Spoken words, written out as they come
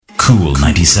Cool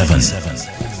 97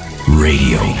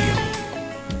 Radio.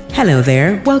 Hello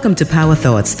there. Welcome to Power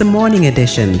Thoughts, the morning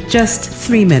edition. Just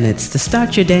 3 minutes to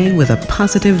start your day with a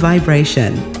positive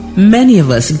vibration. Many of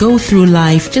us go through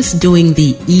life just doing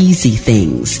the easy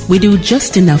things. We do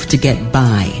just enough to get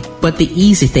by. But the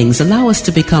easy things allow us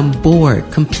to become bored,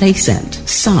 complacent,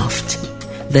 soft.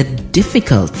 The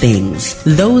difficult things,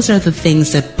 those are the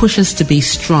things that push us to be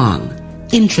strong,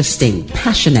 interesting,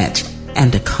 passionate,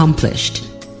 and accomplished.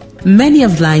 Many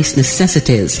of life's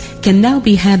necessities can now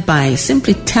be had by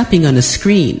simply tapping on a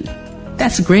screen.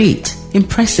 That's great,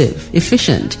 impressive,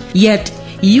 efficient, yet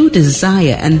you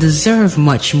desire and deserve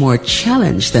much more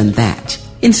challenge than that.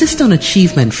 Insist on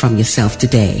achievement from yourself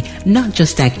today, not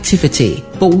just activity,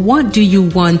 but what do you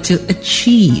want to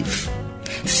achieve?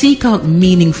 Seek out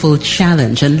meaningful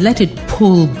challenge and let it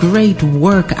pull great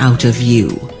work out of you.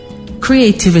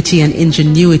 Creativity and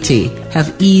ingenuity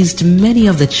have eased many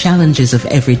of the challenges of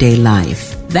everyday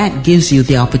life. That gives you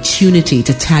the opportunity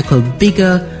to tackle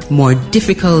bigger, more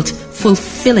difficult,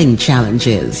 fulfilling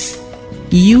challenges.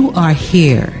 You are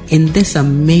here in this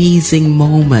amazing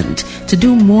moment to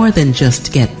do more than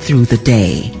just get through the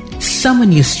day.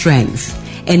 Summon your strength,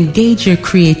 engage your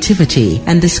creativity,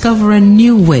 and discover a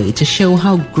new way to show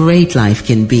how great life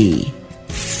can be.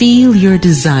 Feel your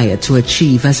desire to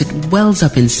achieve as it wells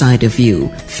up inside of you,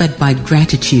 fed by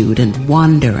gratitude and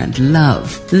wonder and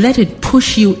love. Let it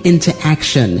push you into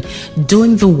action,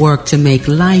 doing the work to make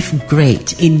life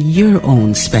great in your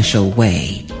own special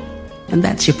way. And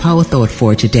that's your Power Thought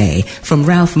for today from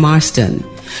Ralph Marston.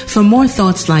 For more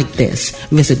thoughts like this,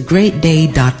 visit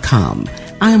greatday.com.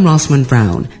 I am Rosamond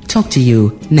Brown. Talk to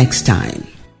you next time.